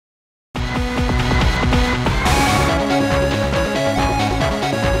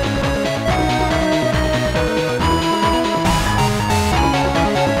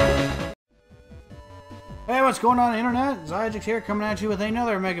what's going on, internet? Xiagax here, coming at you with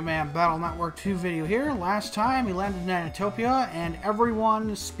another Mega Man Battle Network 2 video here. Last time we landed in Netopia, and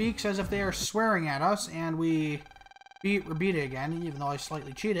everyone speaks as if they are swearing at us, and we beat Rabita again, even though I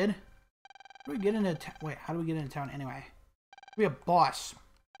slightly cheated. How do we get into wait, how do we get into town anyway? We have boss.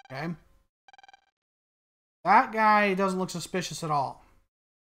 Okay. That guy doesn't look suspicious at all.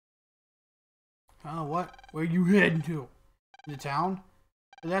 Oh, what? Where you heading to? The town?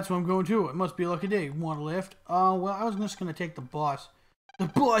 That's what I'm going to. It must be a lucky day. Want a lift? Well, I was just going to take the bus. The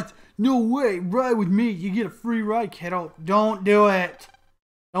bus? No way. Ride with me. You get a free ride, kiddo. Don't do it.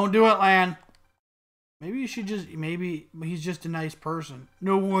 Don't do it, Lan. Maybe you should just... Maybe he's just a nice person.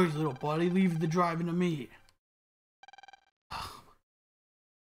 No worries, little buddy. Leave the driving to me.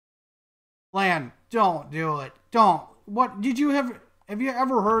 Lan, don't do it. Don't. What? Did you have you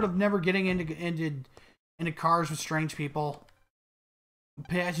ever heard of never getting into cars with strange people?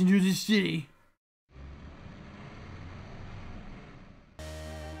 Passing through the city.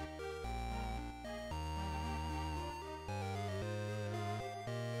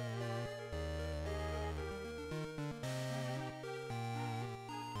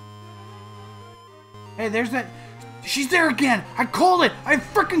 Hey, there's that. She's there again. I called it. I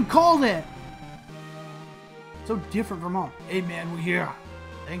freaking called it. So different from home. Hey, man, we here.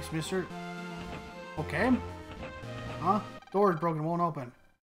 Thanks, mister. Okay. Huh? Door is broken, won't open.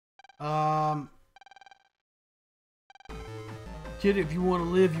 Kid, if you want to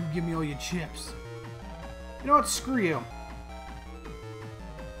live, you give me all your chips. You know what? Screw you.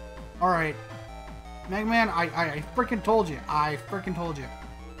 Alright. Megaman, I freaking told you. I freaking told you.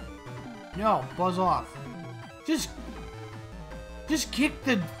 No, buzz off. Just kick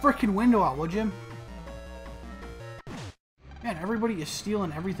the freaking window out, would you? Man, everybody is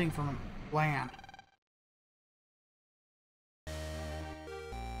stealing everything from land.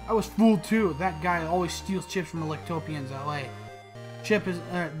 I was fooled too. That guy always steals chips from the Netopians, LA.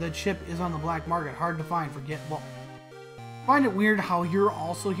 The chip is on the black market. Hard to find. Well, find it weird how you're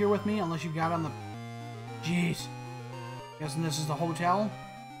also here with me, unless you got on the... Jeez. Guessing this is the hotel?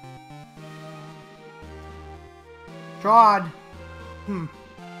 Trod.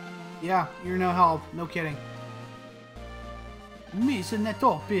 Yeah, you're no help. No kidding. Me's a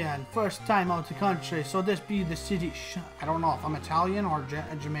Netopian. First time out the country, so this be the city. I don't know if I'm Italian or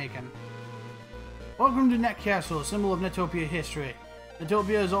Jamaican. Welcome to Net Castle, a symbol of Netopia history.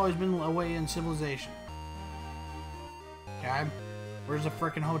 Netopia has always been a way in civilization. Okay, where's the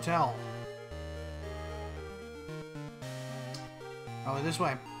frickin' hotel? Oh, this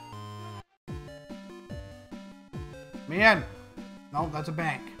way. Man, no, that's a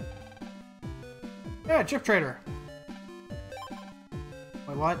bank. Yeah, chip trader.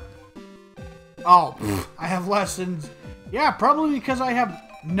 Wait, what? Oh, I have lessons. Yeah, probably because I have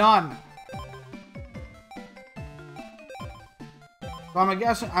none. So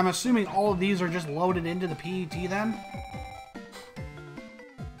I'm assuming all of these are just loaded into the PET then?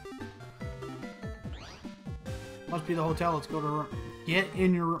 Must be the hotel. Let's go to room. Get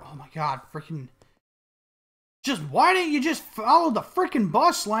in your... Oh my god, freaking... Just, why didn't you just follow the freaking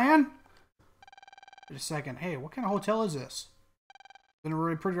bus, Lan? Wait a second. Hey, what kind of hotel is this? Been a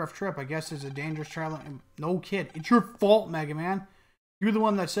really pretty rough trip. I guess it's a dangerous traveling. No kid. It's your fault, Mega Man. You're the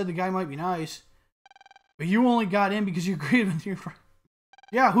one that said the guy might be nice. But you only got in because you agreed with your friend.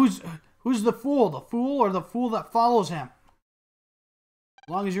 Yeah, who's the fool? The fool or the fool that follows him? As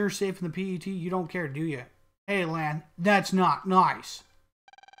long as you're safe in the PET, you don't care, do you? Hey, Lan, that's not nice.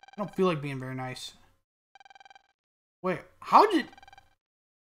 I don't feel like being very nice. Wait, how did...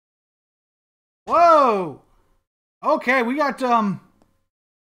 Whoa! Okay, we got,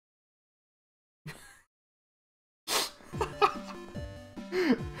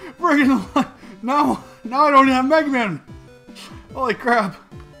 Friggin' now I don't have Mega Man. Holy crap.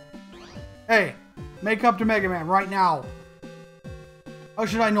 Hey, make up to Mega Man right now. How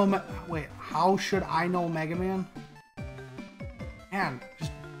should I know wait, how should I know Mega Man? Man,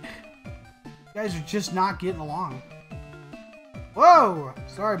 just... You guys are just not getting along. Whoa!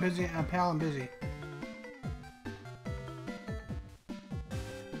 Sorry, busy, pal, I'm busy.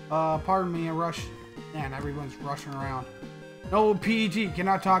 Pardon me, a rush. Man, everyone's rushing around. No PET,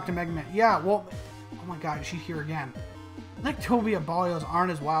 cannot talk to Mega Man. Yeah, well, oh my god, she's here again. Netopia Balios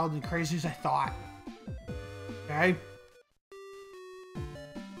aren't as wild and crazy as I thought. Okay?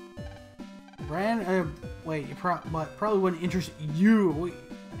 Wait, you probably wouldn't interest you.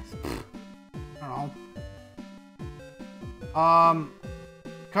 I don't know.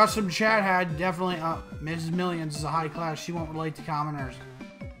 Custom chat had definitely, Mrs. Millions is a high class. She won't relate to commoners.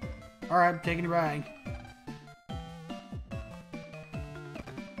 Alright, taking your bag.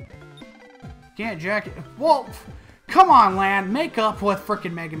 Can't jack it. Well, come on, Land. Make up with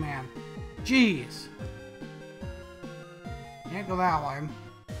frickin' Megaman. Jeez. Can't go that way.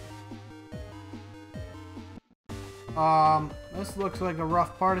 This looks like a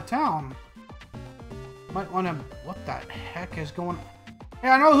rough part of town. Might want to... What the heck is going on? Hey,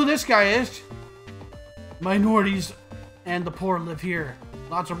 I know who this guy is. Minorities and the poor live here.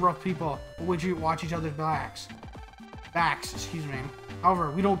 Lots of rough people, but we watch each other's backs. Excuse me.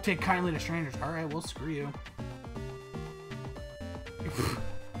 However, we don't take kindly to strangers. Alright, we'll screw you.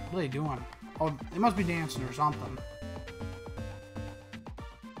 What are they doing? Oh, they must be dancing or something.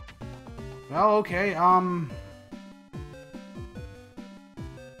 Well, okay,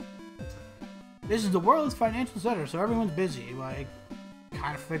 this is the world's financial center, so everyone's busy, like,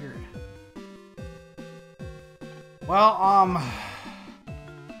 kind of figured. Well,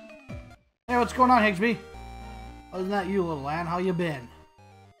 hey, what's going on, Higsby? Other than that, you little Land, how you been?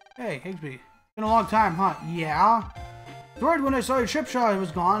 Hey, Higsby, been a long time, huh? Yeah? Right when I saw your chip shop, it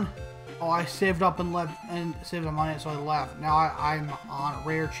was gone. Oh, I saved up and left, and saved the money, so I left. Now I'm on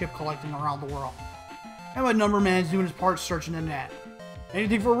rare chip collecting around the world. And my number man's doing his part searching the net.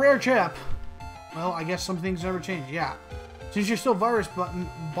 Anything for a rare chip? Well, I guess some things never change, yeah. Since you're still virus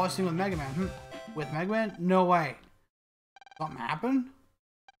busting with Megaman. With Megaman? No way. Something happened?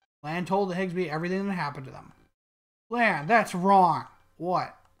 Land told the Higsby everything that happened to them. Land, that's wrong.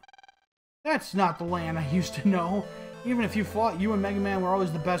 What? That's not the Land I used to know. Even if you fought, you and Megaman were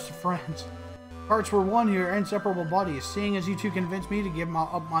always the best of friends. Hearts were one, you're inseparable buddies. Seeing as you two convinced me to give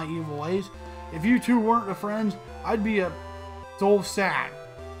up my evil ways, if you two weren't the friends, I'd be so sad.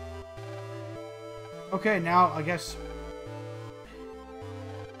 Okay, now, I guess...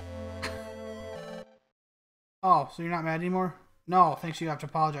 Oh, so you're not mad anymore? No, thanks, you have to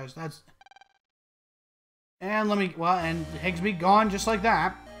apologize. That's... And let me... Well, and Higsby gone just like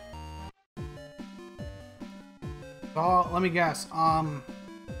that. So, let me guess.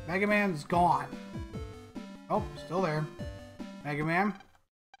 Megaman's gone. Oh, still there. Megaman?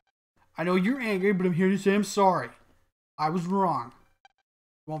 I know you're angry, but I'm here to say I'm sorry. I was wrong.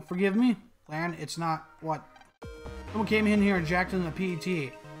 You won't forgive me? Land, it's not... What? Someone came in here and jacked in the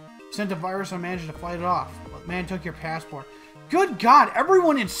PET. Sent a virus and I managed to fight it off. But man took your passport. Good God!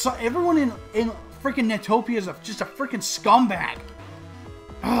 Everyone in freaking Netopia is just a freaking scumbag.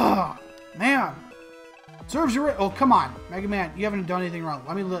 Ugh, man. Serves you right. Oh, come on. Megaman, you haven't done anything wrong.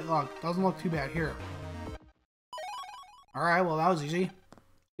 Let me look. Doesn't look too bad. Here. Alright, well, that was easy.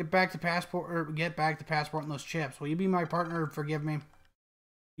 Get back the passport and those chips. Will you be my partner and forgive me?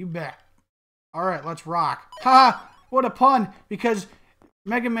 You bet. Alright, let's rock. Ha! What a pun! Because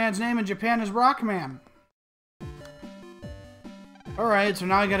Megaman's name in Japan is Rockman. Alright, so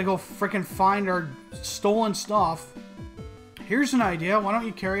now I gotta go frickin' find our stolen stuff. Here's an idea. Why don't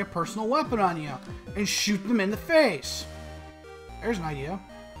you carry a personal weapon on you and shoot them in the face? There's an idea.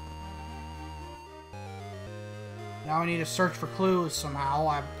 Now I need to search for clues somehow.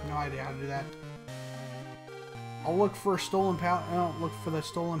 I have no idea how to do that. I'll look for the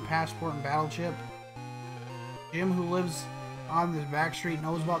stolen passport and battle chip. Jim, who lives on this back street,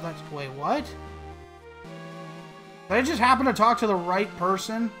 knows about that. Wait, what? Did I just happen to talk to the right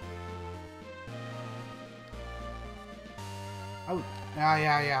person? Oh,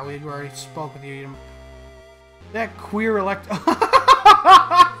 yeah. We already spoke with you. That queer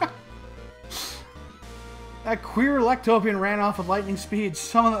That queer Lectopian ran off with lightning speed.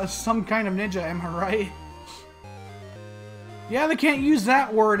 Some kind of ninja, am I right? Yeah, they can't use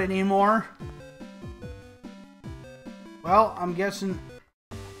that word anymore. Well, I'm guessing...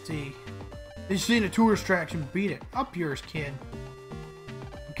 Let's see. They just need a tourist attraction. Beat it. Up yours, kid.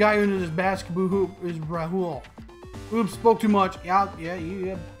 The guy who did this basketball hoop is Rahul. Oops, spoke too much. Yeah,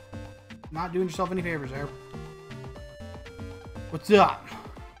 you not doing yourself any favors there. What's up?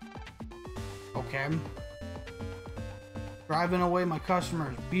 Okay. Driving away my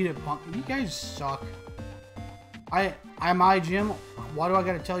customers. Beat it, punk. You guys suck. I'm Jim. Why do I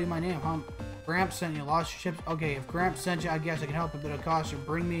gotta tell you my name, huh? Gramps sent you. Lost your chips. Okay, if Gramps sent you, I guess I can help a bit of cost.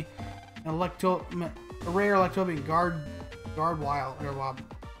 Bring me an a rare Lectopian guard wild.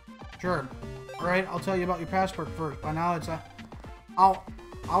 Sure. Alright, I'll tell you about your passport first. By now it's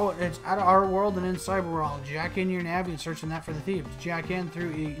it's out of our world and in cyber world. Jack in your navy and search the net for the thieves. Jack in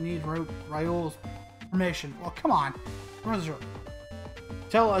through you need Raul's permission. Well, come on.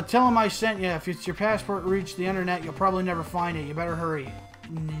 Tell him I sent you. If it's your passport reached the internet, you'll probably never find it. You better hurry.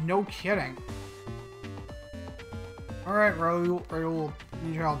 No kidding. Alright, Raul.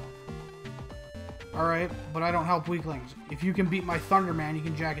 Need your help. Alright, but I don't help weaklings. If you can beat my Thunderman, you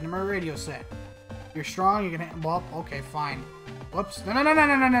can jack into my radio set. If you're strong, you can... Well, okay, fine. Whoops. No.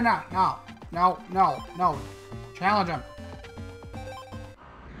 No, no, no. Challenge him.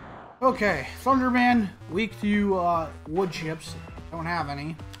 Okay, Thunderman, weak to wood chips. Don't have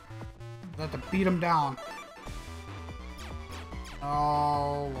any. I have to beat him down.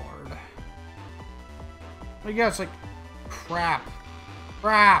 Oh, Lord. I guess, like, crap.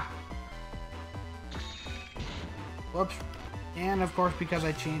 Crap! Whoops. And, of course, because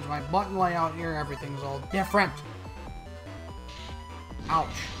I changed my button layout here, everything's all different. Ouch.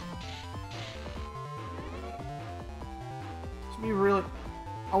 It's me really...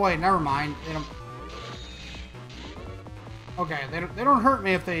 Oh, wait, never mind. They don't... Okay, they don't hurt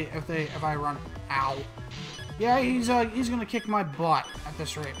me if I run... Ow. Yeah, he's gonna kick my butt at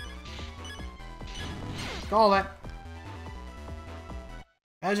this rate. Call that.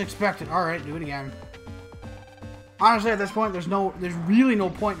 As expected. Alright, do it again. Honestly, at this point, there's really no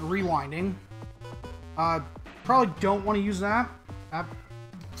point in rewinding. Probably don't want to use that. That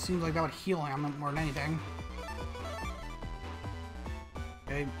seems like that would heal him more than anything.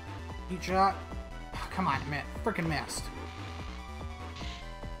 Okay, heat shot. Oh, come on, freaking missed.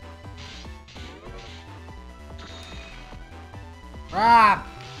 Ah!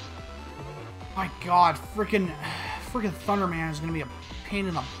 My God, freaking Thunderman is gonna be a pain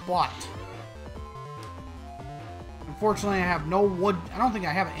in the butt. Unfortunately, I have no wood. I don't think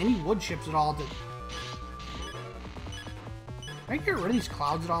I have any wood chips at all. Can I get rid of these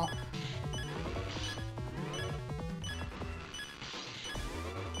clouds at all?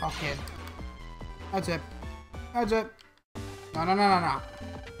 Okay. That's it. That's it. No, no, no, no,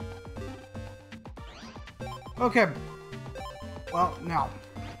 no. Okay. Well, no.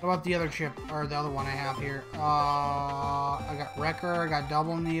 What about the other chip, or the other one I have here? I got Wrecker, I got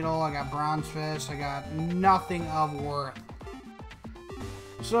Double Needle, I got Bronze Fist, I got nothing of worth.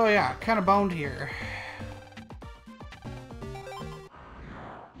 So yeah, kind of boned here.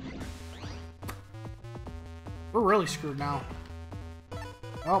 We're really screwed now.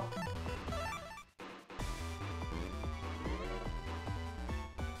 Oh.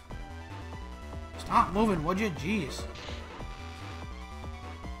 Stop moving, would you? Jeez.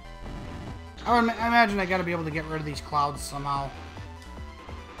 I imagine I gotta be able to get rid of these clouds somehow.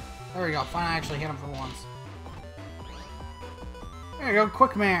 There we go. Finally, actually hit him for once. There you go,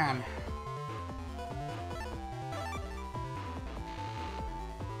 Quick Man.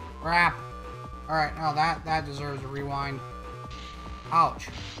 Crap. Alright, now that deserves a rewind. Ouch.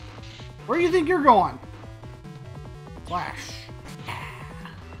 Where do you think you're going? Flash.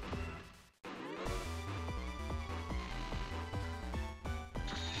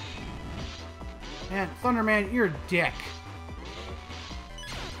 Man, Thunderman, you're a dick.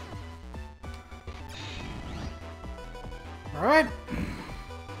 Alright.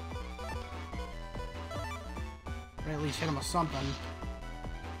 At least hit him with something.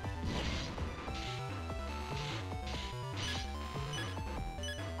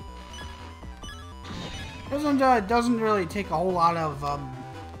 Doesn't really take a whole lot of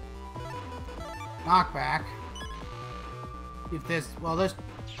knockback. If this, well, this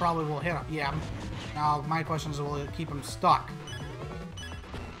probably will hit him. Yeah. Now my question is, will it keep him stuck?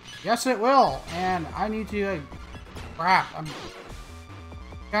 Yes, it will. And I need to. Crap. I'm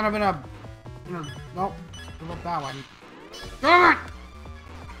kind of in a. Nope. Go up that one. Damn it!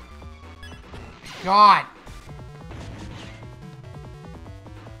 God.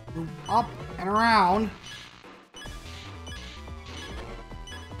 Move up and around.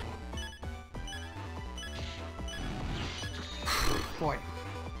 Boy.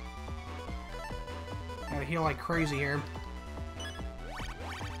 Gotta heal like crazy here.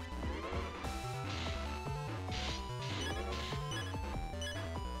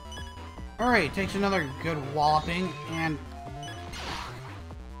 Alright, takes another good walloping, and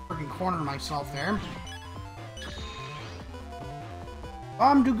freaking corner myself there.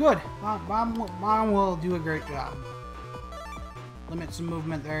 Bomb do good. Bomb will do a great job. Limit some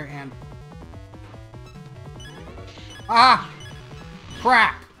movement there, and crap!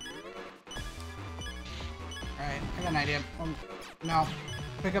 Alright, I got an idea. No.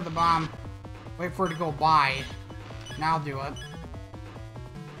 Pick up the bomb. Wait for it to go by. Now do it.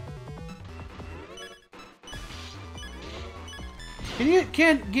 Can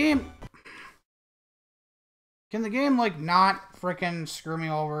the game, like, not frickin' screw me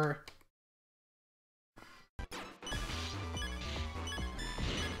over?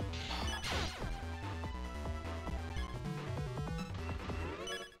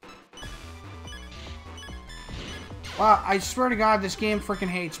 Wow, I swear to God, this game freaking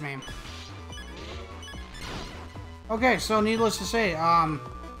hates me. Okay, so needless to say,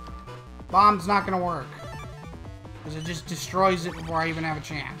 bomb's not gonna work. Because it just destroys it before I even have a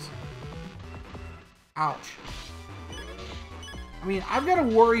chance. Ouch. I mean, I've got to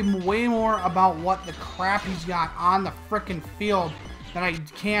worry way more about what the crap he's got on the frickin' field than I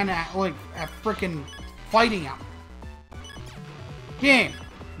can at, like, at frickin' fighting him. Game,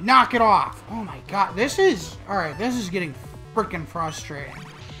 knock it off. Oh my god, this is... Alright, this is getting frickin' frustrating.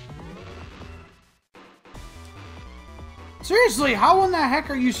 Seriously, how in the heck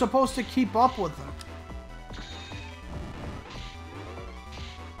are you supposed to keep up with them?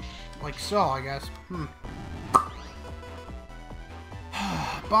 Like so, I guess.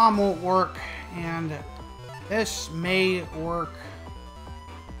 Bomb won't work, and this may work.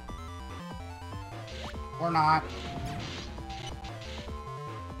 Or not.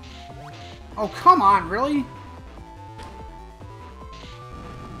 Oh, come on, really?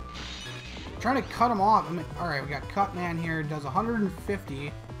 I'm trying to cut him off. I mean, alright, we got Cut Man here. Does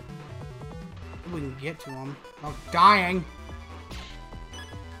 150. We can get to him. Oh, dying.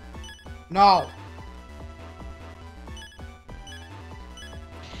 No.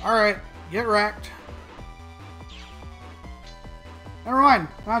 Alright, get wrecked. Never mind.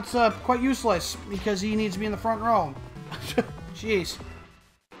 That's quite useless because he needs to be in the front row. Jeez.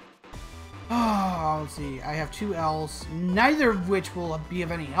 Oh, let's see. I have 2 L's, neither of which will be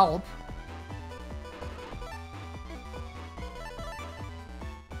of any help.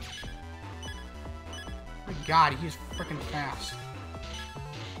 My god, he's freaking fast.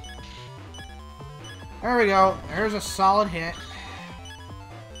 There we go. There's a solid hit.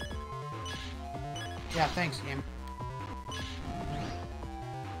 Yeah, thanks, game.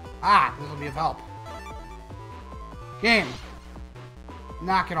 Ah, this will be of help. Game.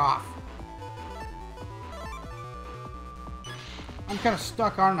 Knock it off. I'm kind of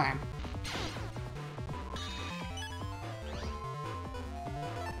stuck, aren't I?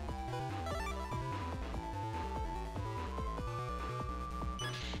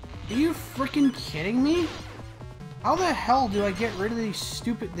 Are you freaking kidding me? How the hell do I get rid of these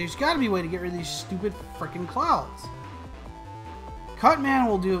stupid... There's got to be a way to get rid of these stupid freaking clouds. Cutman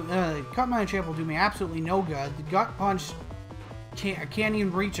will do... Cutman Champ will do me absolutely no good. The Gut Punch... I can't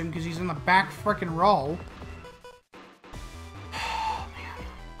even reach him because he's in the back freaking row.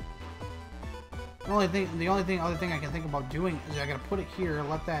 Oh, man. The other thing I can think about doing is I gotta put it here,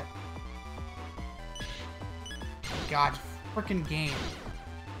 let that... God, freaking game.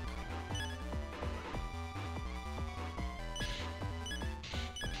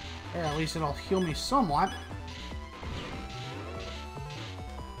 There, at least it'll heal me somewhat.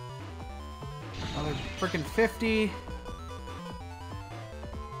 Another freaking 50.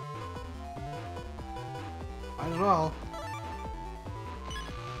 Might as well.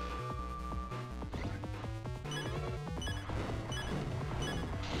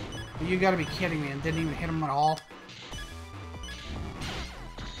 You gotta be kidding me, and didn't even hit him at all.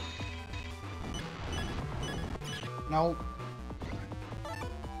 Nope.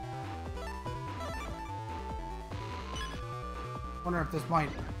 Wonder if this might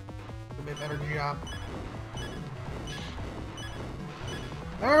do a bit better job.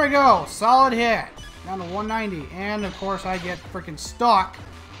 There we go! Solid hit! Down to 190. And of course I get freaking stuck.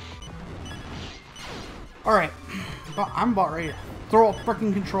 Alright. I'm about ready to throw a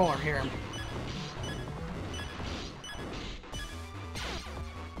freaking controller here.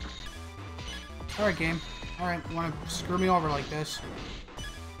 Alright, game. Alright, you wanna screw me over like this?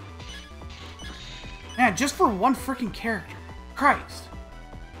 Man, just for one freaking character. Christ.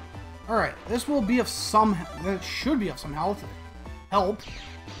 Alright, this will be of some... That should be of some help.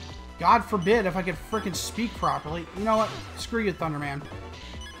 God forbid if I could freaking speak properly. You know what? Screw you, Thunderman.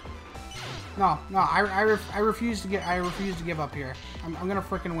 No, I refuse to give up here. I'm gonna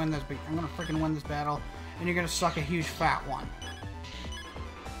freaking win this. I'm gonna freaking win this battle, and you're gonna suck a huge fat one.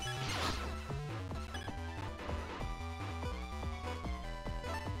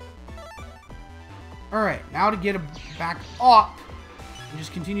 Alright, now to get it back up, and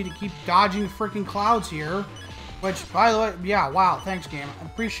just continue to keep dodging freaking clouds here. Which, by the way, yeah, wow, thanks, game.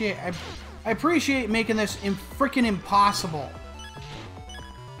 I appreciate making this freaking impossible.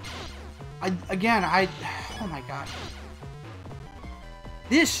 Oh my god. Oh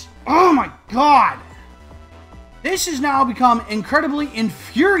my god! This has now become incredibly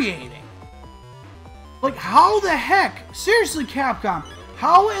infuriating. Like, how the heck? Seriously, Capcom,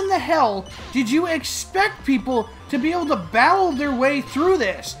 how in the hell did you expect people to be able to battle their way through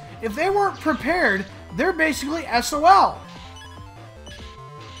this? If they weren't prepared, they're basically SOL.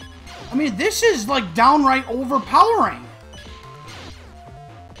 I mean, this is like downright overpowering.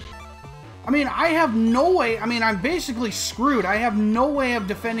 I mean, I have no way. I mean, I'm basically screwed. I have no way of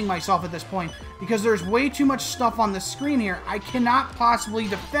defending myself at this point because there's way too much stuff on the screen here. I cannot possibly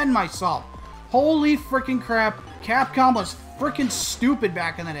defend myself. Holy freaking crap. Capcom was freaking stupid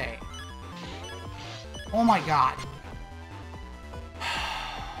back in the day. Oh my god.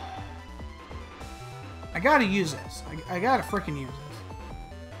 I gotta use this. I gotta freaking use this.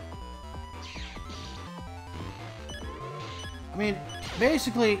 I mean,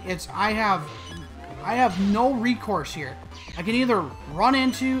 basically, it's I have no recourse here. I can either run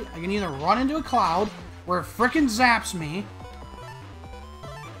into a cloud where it freaking zaps me.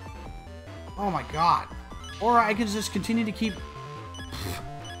 Oh my god. Or I can just continue to keep...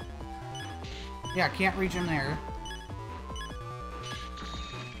 Yeah, I can't reach in there.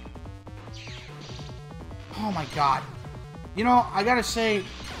 Oh my god. You know, I gotta say,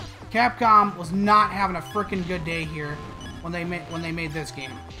 Capcom was not having a freaking good day here when they made this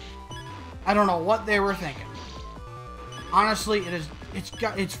game. I don't know what they were thinking. Honestly,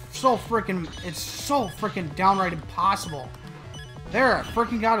 it's so freaking downright impossible. There,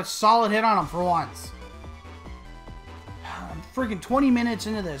 freaking got a solid hit on him for once. I'm freaking 20 minutes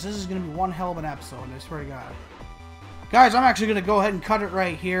into this. This is gonna be one hell of an episode, I swear to God. Guys, I'm actually gonna go ahead and cut it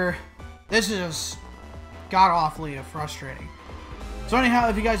right here. This is god-awfully frustrating. So anyhow,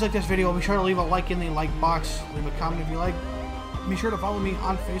 if you guys like this video, be sure to leave a like in the like box. Leave a comment if you like. Be sure to follow me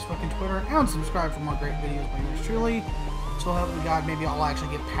on Facebook and Twitter, and subscribe for more great videos by yours truly. So help me God, maybe I'll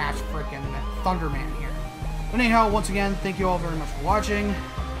actually get past frickin' Thunderman here. But anyhow, once again, thank you all very much for watching,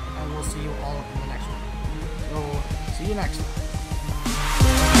 and we'll see you all in the next one. So, see you next time.